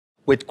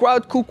With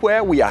Crowd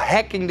Cookware, we are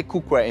hacking the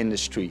cookware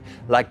industry,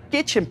 like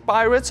kitchen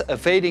pirates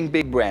evading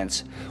big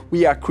brands.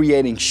 We are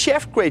creating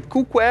chef-grade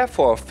cookware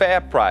for a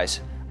fair price.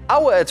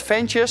 Our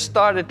adventure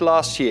started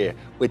last year.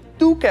 With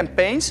 2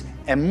 campaigns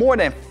and more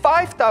than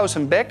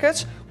 5,000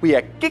 backers, we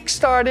have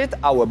kickstarted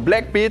our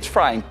Blackbeard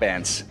frying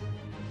pans.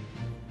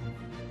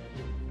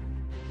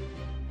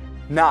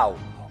 Now,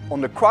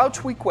 on the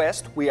crowd's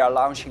request, we are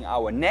launching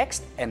our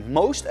next and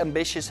most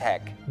ambitious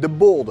hack. The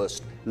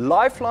boldest,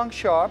 lifelong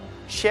sharp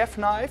chef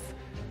knife,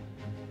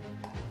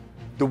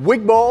 the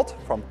Wigbold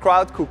from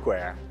Crowd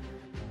Cookware.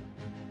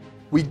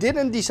 We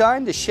didn't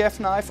design the chef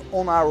knife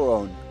on our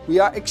own. We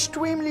are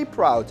extremely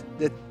proud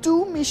that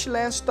 2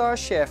 Michelin star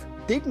chef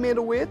Dick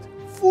Middlewit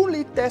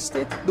fully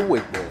tested the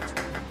Wigbold.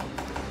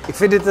 Ik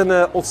vind dit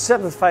een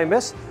ontzettend fijn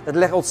mes. Het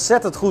legt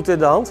ontzettend goed in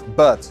de hand.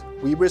 But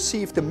we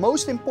received the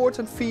most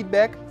important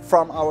feedback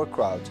from our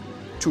crowd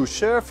through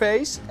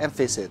surveys and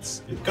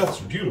visits. It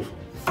cuts beautiful.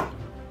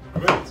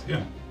 Great,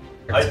 yeah.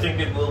 I think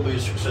it will be a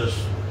success.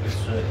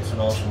 It's an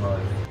awesome knife.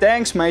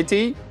 Thanks,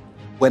 matey.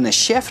 When a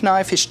chef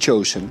knife is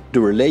chosen, the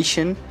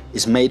relation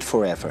is made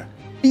forever.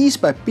 Piece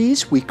by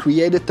piece, we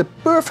created the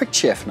perfect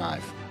chef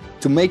knife.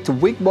 To make the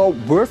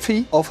Wigbold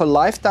worthy of a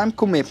lifetime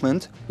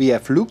commitment, we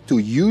have looked to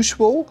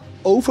usual,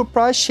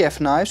 overpriced chef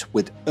knives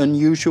with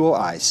unusual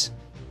eyes,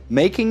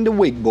 making the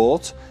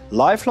Wigbold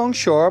lifelong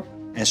sharp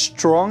and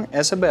strong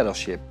as a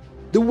battleship.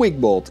 The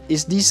Wigbold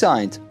is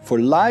designed for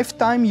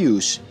lifetime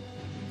use.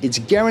 Its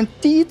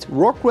guaranteed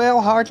rock-rail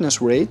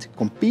hardness rate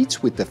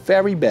competes with the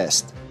very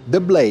best. The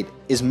blade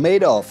is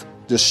made of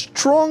the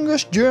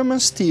strongest German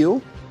steel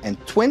and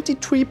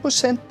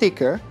 23%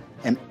 thicker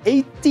and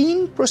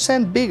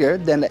 18% bigger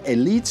than the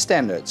elite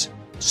standards.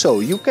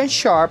 So you can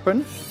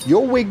sharpen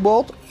your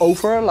Wigbold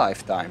over a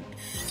lifetime.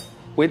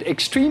 With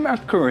extreme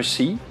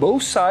accuracy,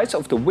 both sides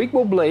of the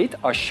Wigbold blade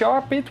are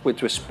sharpened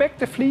with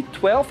respectively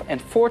 12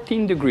 and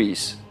 14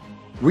 degrees,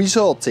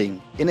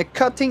 resulting in a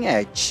cutting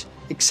edge,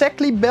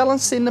 exactly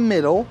balanced in the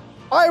middle,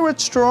 pirate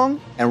strong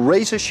and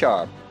razor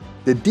sharp.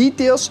 The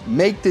details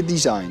make the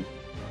design.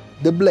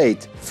 The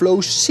blade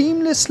flows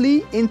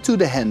seamlessly into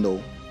the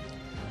handle,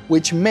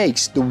 which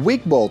makes the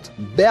Wigbold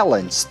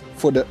balanced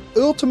for the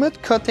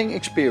ultimate cutting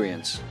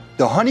experience.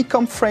 The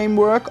honeycomb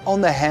framework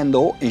on the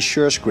handle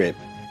ensures grip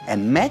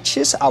and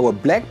matches our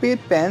Blackbeard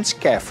pans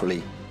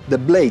carefully. The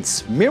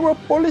blade's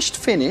mirror-polished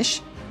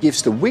finish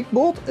gives the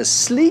Wigbold a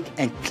sleek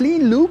and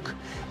clean look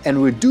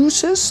and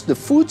reduces the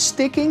food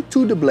sticking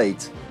to the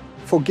blade.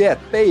 Forget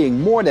paying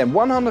more than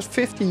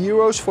 150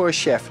 euros for a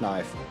chef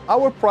knife.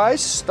 Our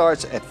price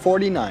starts at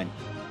 49.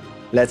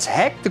 Let's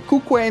hack the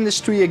cookware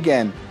industry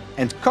again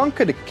and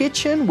conquer the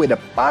kitchen with a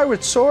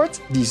pirate sword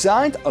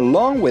designed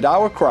along with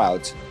our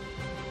crowd.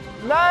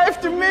 Nice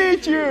to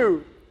meet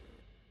you!